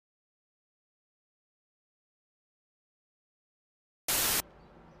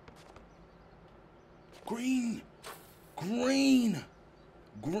Green. Green.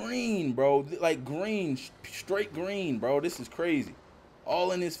 Green, bro. Like green. Straight green, bro. This is crazy.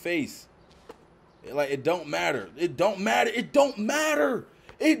 All in his face. Like, it don't matter. It don't matter. It don't matter.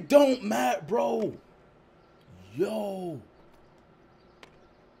 It don't matter, bro. Yo.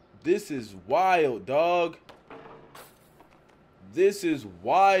 This is wild, dog. This is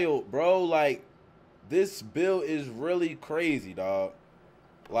wild, bro. Like, this build is really crazy, dog.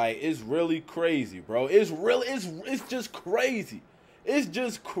 Like, it's really crazy, bro. It's just crazy. It's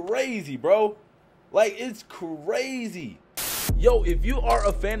just crazy, bro. Like, it's crazy. Yo, if you are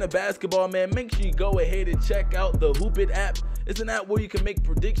a fan of basketball, man, make sure you go ahead and check out the Hoop It app. It's an app where you can make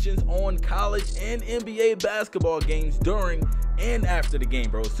predictions on college and NBA basketball games during and after the game,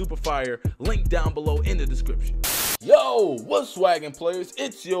 bro. Super fire. Link down below in the description. Yo, what's swaggin' players?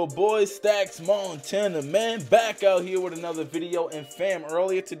 It's your boy StaxMontana, man, back out here with another video. And fam,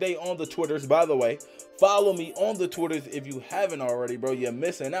 earlier today on the Twitters, by the way, follow me on the Twitters if you haven't already, bro. You're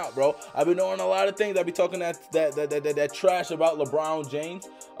missing out, bro. I've been doing a lot of things. I be talking that trash about LeBron James.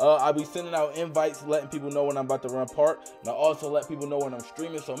 I be sending out invites, letting people know when I'm about to run park, and I also let people know when I'm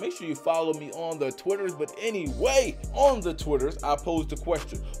streaming. So make sure you follow me on the Twitters. But anyway, on the Twitters, I posed a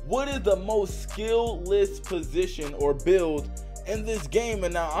question: what is the most skill-less position or build in this game?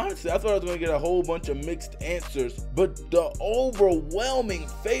 And now honestly, I thought I was gonna get a whole bunch of mixed answers, but the overwhelming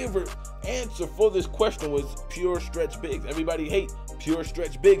favorite answer for this question was pure stretch bigs. Everybody hates pure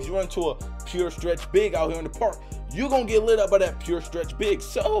stretch bigs. You run to a pure stretch big out here in the park, you're gonna get lit up by that pure stretch big.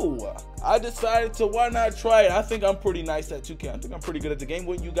 So I decided to, why not try it? I think I'm pretty nice at 2K. I think I'm pretty good at the game.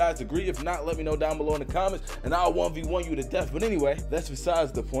 Wouldn't you guys agree? If not, let me know down below in the comments, and I'll 1v1 you to death. But anyway, that's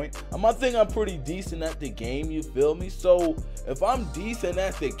besides the point. I think I'm pretty decent at the game, you feel me? So if I'm decent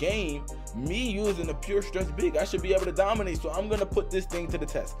at the game, me using a pure stretch big, I should be able to dominate. So I'm gonna put this thing to the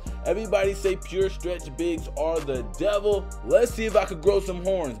test. Everybody say pure stretch bigs are the devil. Let's see if I could grow some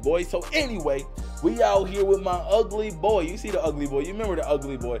horns, boys. So anyway, we out here with my ugly boy. You see the ugly boy, you remember the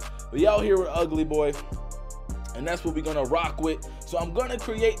ugly boy. We out here with ugly boy, and that's what we're gonna rock with. So I'm gonna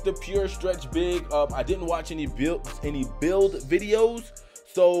create the pure stretch big. I didn't watch any build videos,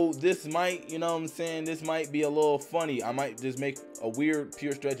 so this might, you know what I'm saying, this might be a little funny. I might just make a weird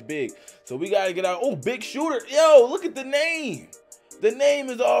pure stretch big. So we gotta get out. Oh, big shooter. Yo, look at the name. The name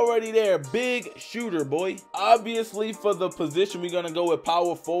is already there. Big shooter, boy. Obviously, for the position, we're gonna go with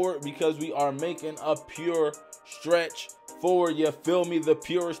power forward because we are making a pure stretch forward. You feel me? The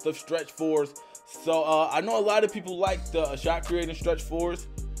purest of stretch fours. So I know a lot of people like the shot creating stretch fours.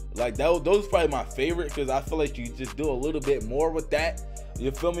 Like those are probably my favorite because I feel like you just do a little bit more with that. You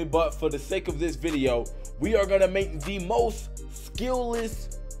feel me? But for the sake of this video, we are gonna make the most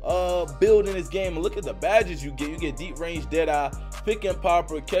skill-less build in this game. And look at the badges you get. You get deep range, dead eye, pick and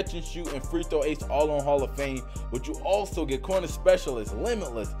popper, catch and shoot, and free throw ace, all on Hall of Fame. But you also get corner specialist,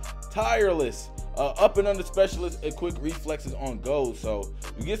 limitless, tireless, up and under specialist, and quick reflexes on goal. So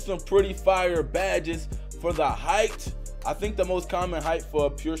you get some pretty fire badges. For the height, I think the most common height for a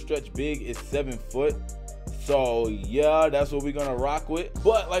pure stretch big is 7 foot. So yeah, that's what we're gonna rock with.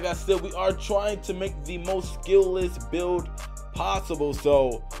 But like I said, we are trying to make the most skill-less build possible.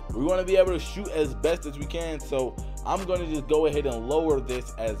 So we're gonna be able to shoot as best as we can. So I'm gonna just go ahead and lower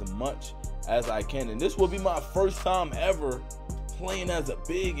this as much as I can. And this will be my first time ever playing as a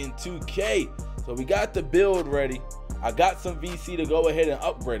big in 2K. So we got the build ready. I got some VC to go ahead and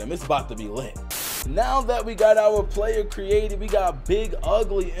upgrade him. It's about to be lit. Now that we got our player created, we got Big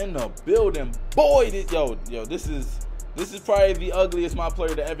Ugly in the building. Boy, this is probably the ugliest my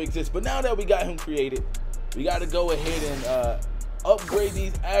player to ever exist. But now that we got him created, we got to go ahead and upgrade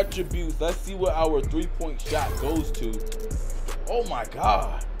these attributes. Let's see what our 3-point shot goes to. Oh my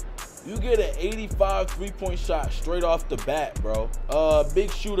God. You get an 85 3-point shot straight off the bat, bro.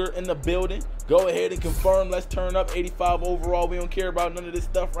 Big shooter in the building. Go ahead and confirm. Let's turn up 85 overall. We don't care about none of this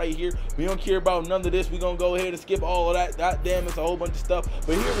stuff right here. We don't care about none of this. We're going to go ahead and skip all of that. God damn, it's a whole bunch of stuff.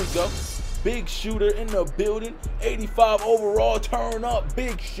 But here we go. Big shooter in the building. 85 overall. Turn up.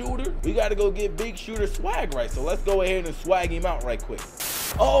 Big shooter. We got to go get big shooter swag right. So let's go ahead and swag him out right quick.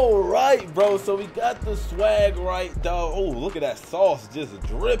 All right, bro. So we got the swag right, dog. Oh, look at that sauce just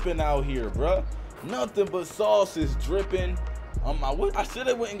dripping out here, bro. Nothing but sauce is dripping. I should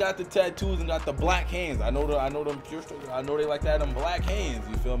have went and got the tattoos and got the black hands. I know them pure. I know they like to have them black hands.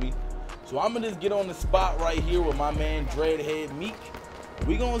 You feel me? So I'm gonna just get on the spot right here with my man Dreadhead Meek.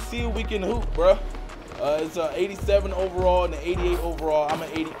 We gonna see if we can hoop, bro. It's a 87 overall and an 88 overall. I'm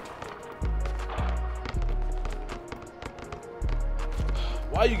an 80.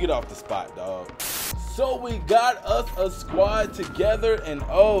 Why you get off the spot, dog? So we got us a squad together, and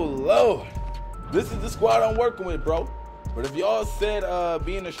oh Lord, This is the squad I'm working with, bro. But if y'all said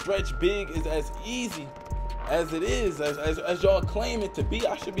being a stretch big is as easy as it is, as y'all claim it to be,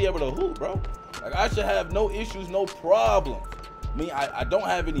 I should be able to hoop, bro. Like, I should have no issues, no problems. I mean, I don't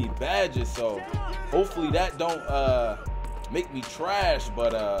have any badges, so hopefully that don't make me trash,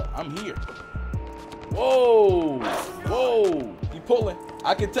 but I'm here. Whoa, whoa, he pulling.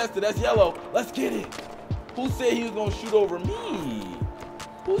 I can test it, that's yellow. Let's get it. Who said he was gonna shoot over me?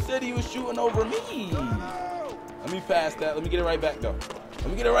 Who said he was shooting over me? Let me pass that. Let me get it right back, though. Let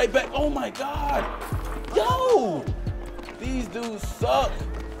me get it right back. Oh, my God. Yo. These dudes suck.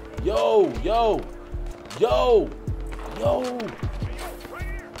 Yo, yo, yo, yo.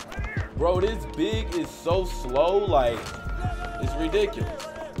 Bro, this big is so slow. Like, it's ridiculous.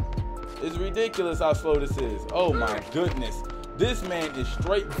 It's ridiculous how slow this is. Oh, my goodness. This man is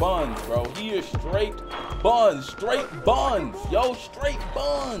straight buns, bro. He is straight buns. Straight buns. Yo, straight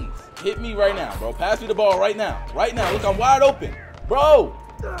buns. Hit me right now, bro. Pass me the ball right now. Right now. Look, I'm wide open. Bro.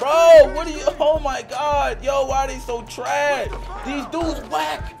 Bro, what are you? Oh, my God. Yo, why are they so trash? These dudes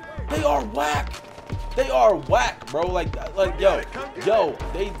whack. They are whack. They are whack, bro. Like yo,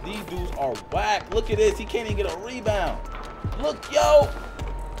 these dudes are whack. Look at this. He can't even get a rebound. Look, yo.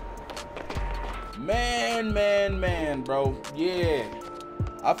 Man, bro. Yeah.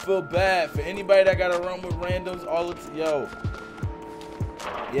 I feel bad for anybody that gotta run with randoms all the yo.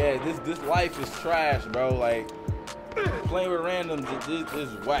 Yeah, this life is trash, bro. Like, playing with randoms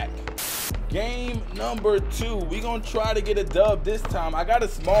is whack. Game number 2. We gonna try to get a dub this time. I got a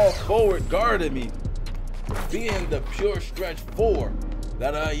small forward guarding me. Being the pure stretch 4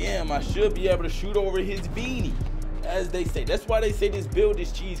 that I am, I should be able to shoot over his beanie, as they say. That's why they say this build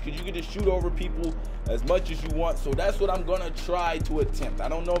is cheese, because you get to shoot over people as much as you want. So that's what I'm gonna try to attempt. I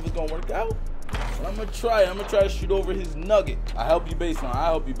don't know if it's gonna work out, but I'm gonna try. I'm gonna try to shoot over his nugget. I help you, baseline. I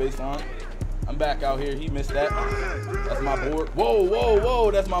help you, baseline. I'm back out here. He missed that. That's my board. Whoa, whoa,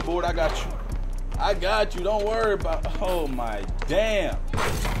 whoa. That's my board. I got you. I got you. Don't worry about. Oh my damn.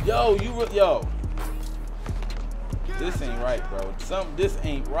 Yo, yo. This ain't right, bro. This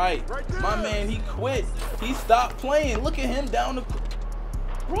ain't right. My man, he quit. He stopped playing. Look at him down the.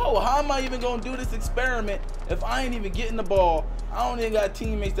 Bro, how am I even gonna do this experiment if I ain't even getting the ball? I don't even got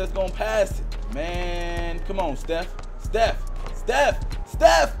teammates that's gonna pass it. Man, come on, Steph.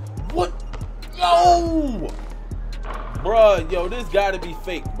 What? Yo! Bruh, yo, this gotta be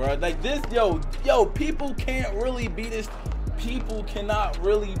fake, bruh. Like this, yo, people can't really be this. People cannot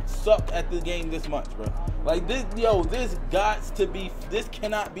really suck at the game this much, bro. Like this, yo, this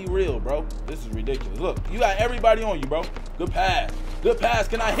cannot be real, bro. This is ridiculous. Look, you got everybody on you, bro. Good pass. Good pass.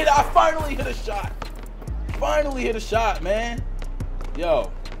 Can I hit? I finally hit a shot. Finally hit a shot, man.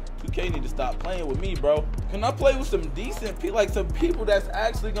 Yo, 2K need to stop playing with me, bro. Can I play with some decent people, like some people that's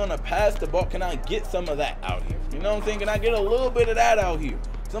actually gonna pass the ball? Can I get some of that out here? You know what I'm saying? Can I get a little bit of that out here?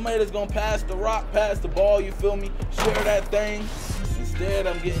 Somebody that's gonna pass the rock, pass the ball, you feel me? Share that thing. Instead,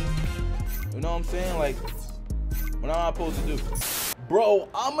 I'm getting, you know what I'm saying? Like, what am I supposed to do? Bro,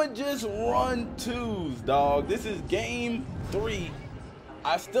 I'ma just run 2s, dog. This is game 3.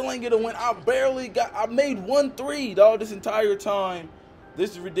 I still ain't gonna win. I made 1 3, dog, this entire time.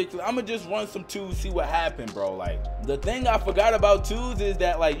 This is ridiculous. I'ma just run some 2s, see what happened, bro. Like, the thing I forgot about 2s is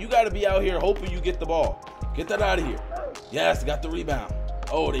that, like, you gotta be out here hoping you get the ball. Get that out of here. Yes, got the rebound.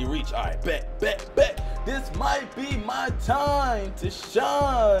 Oh, they reach. All right, bet. This might be my time to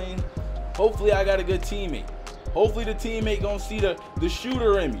shine. Hopefully, I got a good teammate. Hopefully, the teammate gonna see the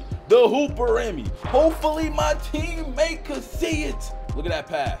shooter in me, the hooper in me. Hopefully, my teammate could see it. Look at that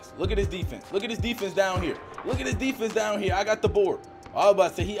pass. Look at his defense. Look at his defense down here. Look at his defense down here. I got the board. I was about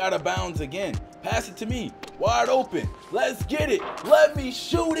to say he out of bounds again. Pass it to me. Wide open. Let's get it. Let me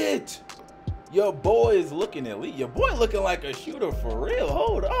shoot it. Your boy is looking elite. Your boy looking like a shooter for real.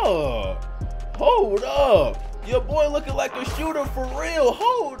 Hold up. Hold up. Your boy looking like a shooter for real.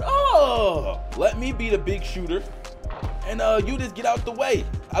 Hold up. Let me be the big shooter. And you just get out the way.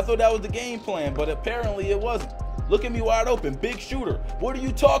 I thought that was the game plan, but apparently it wasn't. Look at me wide open. Big shooter. What are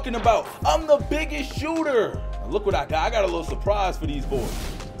you talking about? I'm the biggest shooter. Now look what I got. I got a little surprise for these boys.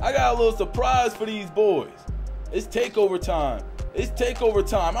 It's takeover time. It's takeover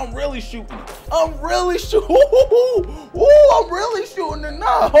time. I'm really shooting. I'm really shooting it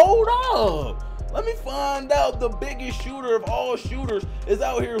now. Hold up. Let me find out the biggest shooter of all shooters is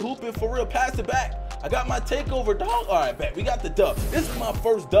out here hooping for real. Pass it back. I got my takeover, dog. All right, bet. We got the dub. This is my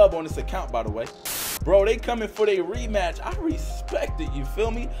first dub on this account, by the way. Bro, they coming for their rematch. I respect it, you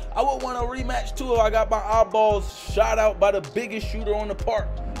feel me? I would want a rematch too if I got my eyeballs shot out by the biggest shooter on the park.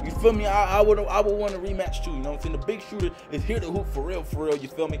 You feel me? I would want a rematch too. You know what I'm saying? The big shooter is here to hoop for real. You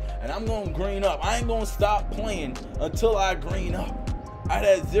feel me? And I'm gonna green up. I ain't gonna stop playing until I green up. I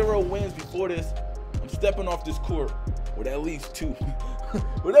had 0 wins before this. I'm stepping off this court with at least 2.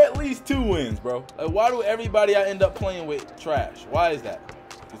 With at least 2 wins, bro. Like, why do everybody I end up playing with trash? Why is that?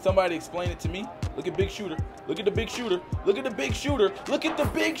 Can somebody explain it to me? Look at big shooter. Look at the big shooter. Look at the big shooter. Look at the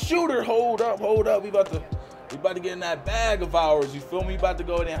big shooter. Hold up. We about to get in that bag of ours. You feel me? We about to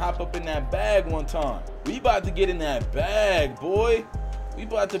go in and hop up in that bag one time. We about to get in that bag, boy. We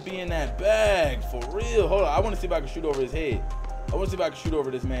about to be in that bag for real. Hold on. I want to see if I can shoot over his head. I want to see if I can shoot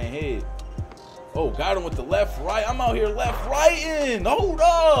over this man's head. Oh, got him with the left, right. I'm out here left, right-ing. Hold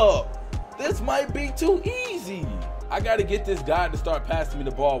up. This might be too easy. I got to get this guy to start passing me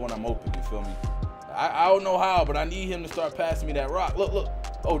the ball when I'm open. You feel me? I don't know how, but I need him to start passing me that rock. Look.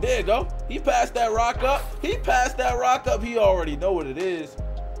 Oh, there you go. He passed that rock up. He already know what it is.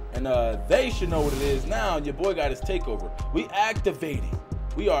 And they should know what it is now. And your boy got his takeover.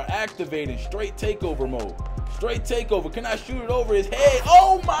 We are activating straight takeover mode. Straight takeover. Can I shoot it over his head?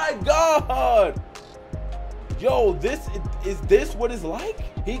 Oh my God. Yo, is this what it's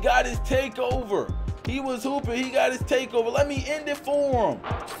like? He got his takeover. He was hooping. He got his takeover. Let me end it for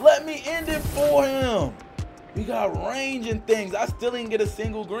him. We got range and things. I still didn't get a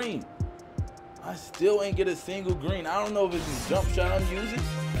single green. I don't know if it's this jump shot I'm using.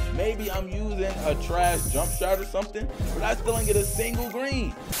 Maybe I'm using a trash jump shot or something, but I still didn't get a single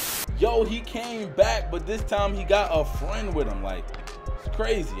green. Yo, he came back, but this time he got a friend with him. Like, it's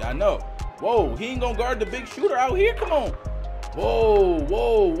crazy, I know. Whoa, he ain't gonna guard the big shooter out here? Come on.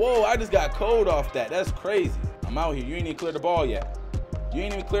 Whoa. I just got cold off that. That's crazy. I'm out here. You ain't even cleared the ball yet. There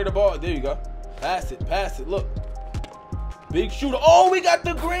you go. Pass it. Look. Big shooter. Oh, we got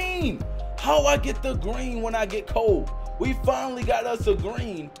the green. How I get the green when I get cold? We finally got us a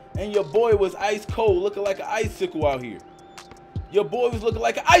green, and your boy was ice cold, looking like an icicle out here. Your boy was looking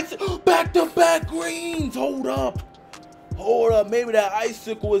like an icicle. Back-to-back greens. Hold up. Maybe that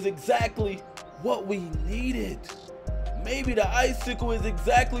icicle is exactly what we needed.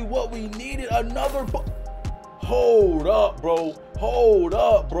 Another. Hold up, bro.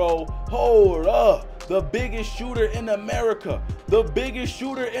 The biggest shooter in America.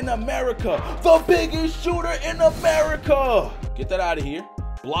 Get that out of here.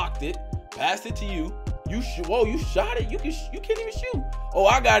 Blocked it. Passed it to you. You shot it. You can't even shoot. Oh,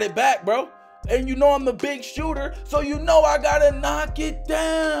 I got it back, bro. And you know I'm the big shooter, so you know I gotta knock it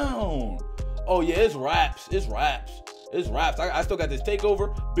down. Oh yeah, it's raps. I still got this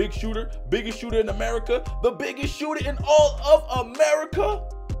takeover. Big shooter, biggest shooter in America, the biggest shooter in all of America.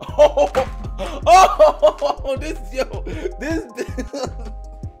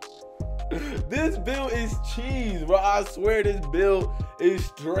 This build is cheese, bro. I swear this build is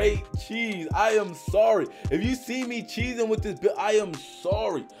straight cheese. I am sorry. If you see me cheesing with this build, I am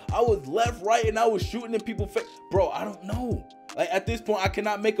sorry. I was left, right, and I was shooting in people's face. Bro, I don't know. Like, at this point, I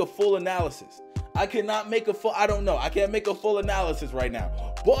cannot make a full analysis. I can't make a full analysis right now.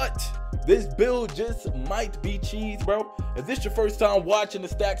 But this build just might be cheese, bro. If this is your first time watching the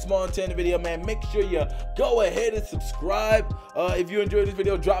StaxMontana video, man, make sure you go ahead and subscribe. If you enjoyed this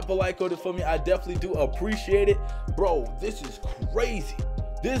video, drop a like on it for me. I definitely do appreciate it. Bro, this is crazy.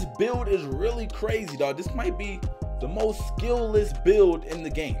 This build is really crazy, dog. This might be the most skillless build in the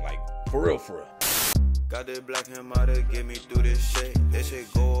game. Like, for real. Got the black hammer to get me through this shit. They say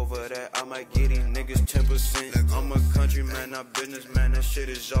go over that, I might get these niggas 10%. I'm a countryman, not businessman, that shit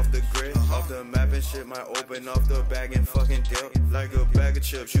is off the grid. Off the map and shit, might open off the bag and fucking dip. Like a bag of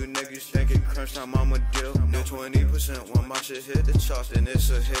chips, you niggas think it crunch time, I'm a deal. The 20% when my shit hit the charts, then it's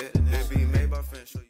a hit. It be made by friends.